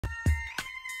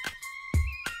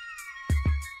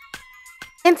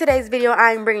In today's video,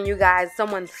 I'm bringing you guys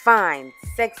someone's fine,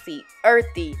 sexy,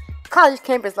 earthy college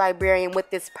campus librarian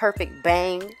with this perfect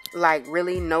bang. Like,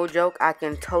 really, no joke, I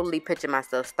can totally picture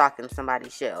myself stocking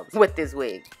somebody's shelves with this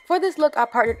wig. For this look, I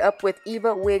partnered up with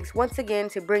EvaWigs once again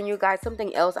to bring you guys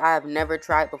something else I have never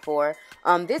tried before.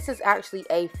 This is actually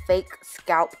a fake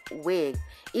scalp wig.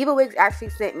 EvaWigs actually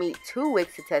sent me 2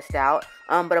 wigs to test out,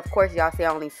 but of course, y'all say I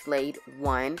only slayed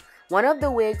one. One of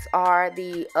the wigs are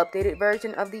the updated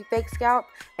version of the fake scalp,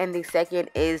 and the second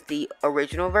is the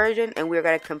original version, and we're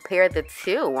going to compare the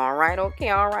two. Alright,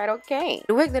 okay.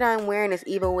 The wig that I'm wearing is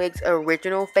EvaWigs'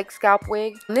 original fake scalp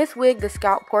wig. In this wig, the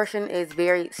scalp portion is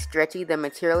very stretchy, the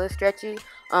material is stretchy,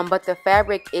 but the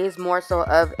fabric is more so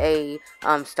of a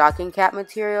stocking cap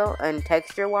material and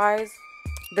texture-wise.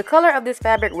 The color of this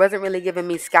fabric wasn't really giving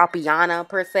me scalpiana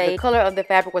per se. The color of the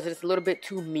fabric was just a little bit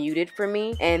too muted for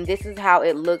me. And this is how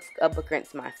it looks up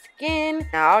against my skin.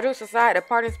 Now, all jokes aside, the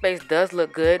parting space does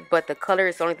look good, but the color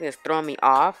is the only thing that's throwing me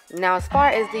off. Now, as far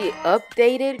as the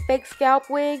updated fake scalp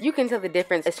wig, you can tell the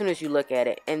difference as soon as you look at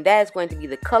it. And that is going to be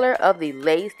the color of the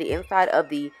lace, the inside of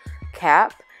the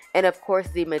cap, and of course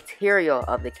the material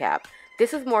of the cap.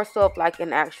 This is more so of like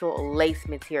an actual lace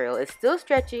material. It's still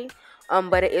stretchy,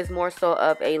 but it is more so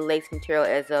of a lace material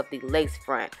as of the lace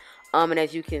front. And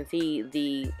as you can see,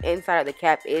 the inside of the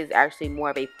cap is actually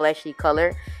more of a fleshy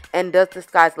color and does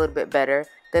disguise a little bit better.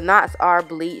 The knots are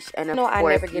bleached, and of course, I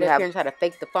never get up here and try to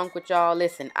fake the funk with y'all.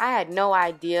 Listen, I had no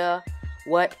idea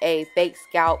what a fake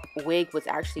scalp wig was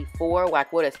actually for,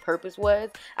 like what its purpose was.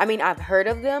 I mean, I've heard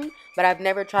of them, but I've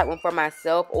never tried one for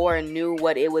myself or knew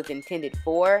what it was intended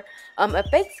for. A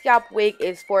fake scalp wig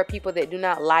is for people that do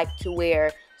not like to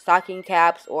wear stocking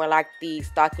caps, or like the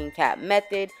stocking cap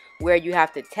method where you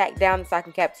have to tack down the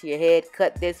stocking cap to your head,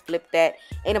 cut this, flip that.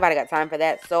 Ain't nobody got time for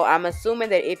that. So I'm assuming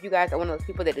that if you guys are one of those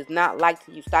people that does not like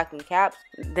to use stocking caps,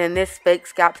 then this fake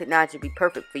scalp technology would be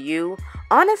perfect for you.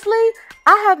 Honestly,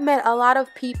 I have met a lot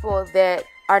of people that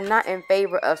are not in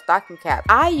favor of stocking caps.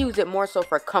 I use it more so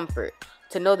for comfort,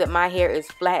 to know that my hair is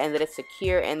flat and that it's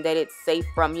secure and that it's safe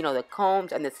from, you know, the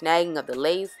combs and the snagging of the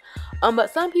lace. But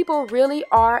some people really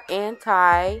are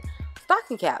anti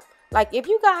stocking cap. Like, if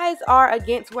you guys are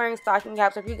against wearing stocking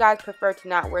caps, if you guys prefer to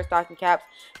not wear stocking caps,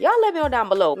 y'all let me know down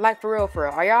below. Like, for real,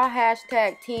 are y'all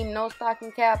hashtag team no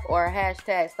stocking cap or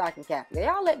hashtag stocking cap?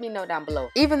 Y'all let me know down below.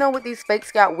 Even though with these fake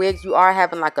scalp wigs, you are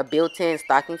having like a built-in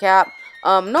stocking cap,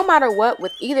 no matter what,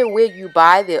 with either wig you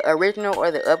buy, the original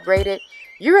or the upgraded,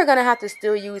 you're going to have to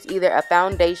still use either a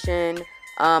foundation,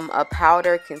 a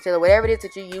powder, concealer, whatever it is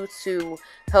that you use to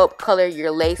help color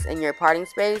your lace and your parting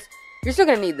space. You're still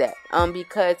going to need that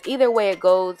because either way it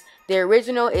goes, the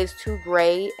original is too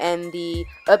gray and the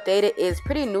updated is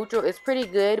pretty neutral. It's pretty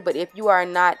good, but if you are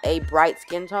not a bright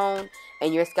skin tone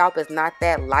and your scalp is not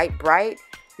that light bright,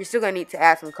 you're still going to need to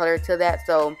add some color to that.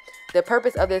 So the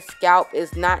purpose of this scalp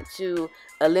is not to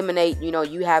eliminate, you know,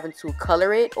 you having to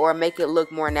color it or make it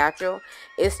look more natural.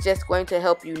 It's just going to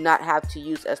help you not have to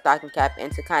use a stocking cap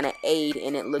and to kind of aid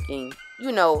in it looking,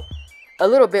 you know, a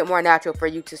little bit more natural for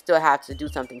you to still have to do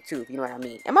something too, if you know what I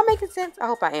mean. Am I making sense? I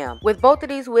hope I am. With both of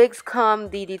these wigs come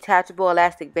the detachable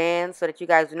elastic bands so that you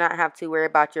guys do not have to worry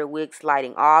about your wig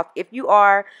sliding off. If you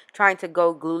are trying to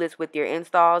go glueless with your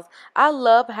installs, I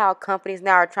love how companies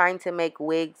now are trying to make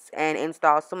wigs and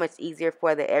installs so much easier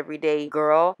for the everyday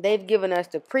girl. They've given us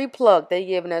the pre-plug, they've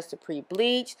given us the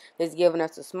pre-bleach, they've given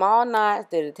us the small knots,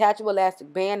 the detachable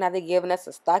elastic band, now they're giving us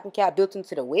a stocking cap built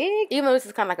into the wig. Even though this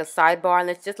is kind of like a sidebar, and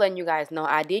it's just letting you guys know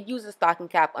I did use a stocking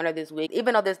cap under this wig,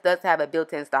 even though this does have a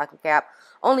built-in stocking cap,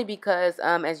 only because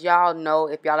as y'all know,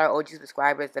 if y'all are OG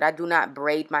subscribers, that I do not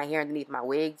braid my hair underneath my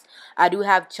wigs. I do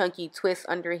have chunky twists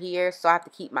under here, so I have to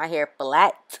keep my hair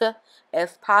flat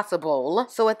as possible.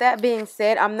 So with that being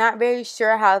said, I'm not very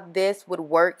sure how this would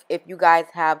work if you guys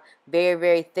have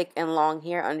very thick and long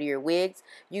hair under your wigs.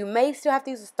 You may still have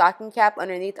to use a stocking cap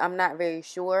underneath. I'm not very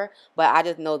sure, but I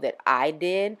just know that I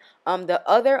did. The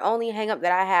other only hang up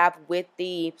that I have with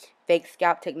the fake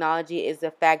scalp technology is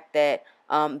the fact that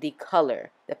the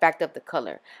color.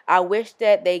 I wish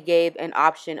that they gave an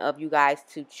option of you guys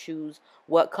to choose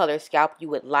what color scalp you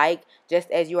would like,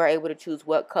 just as you are able to choose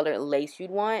what color lace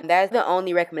you'd want. That's the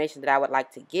only recommendation that I would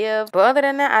like to give. But other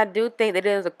than that, I do think that it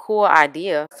is a cool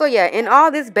idea. So yeah, in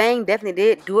all, this bang definitely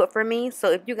did do it for me.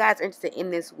 So if you guys are interested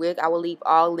in this wig, I will leave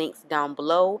all links down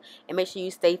below, and make sure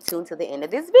you stay tuned to the end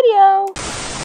of this video.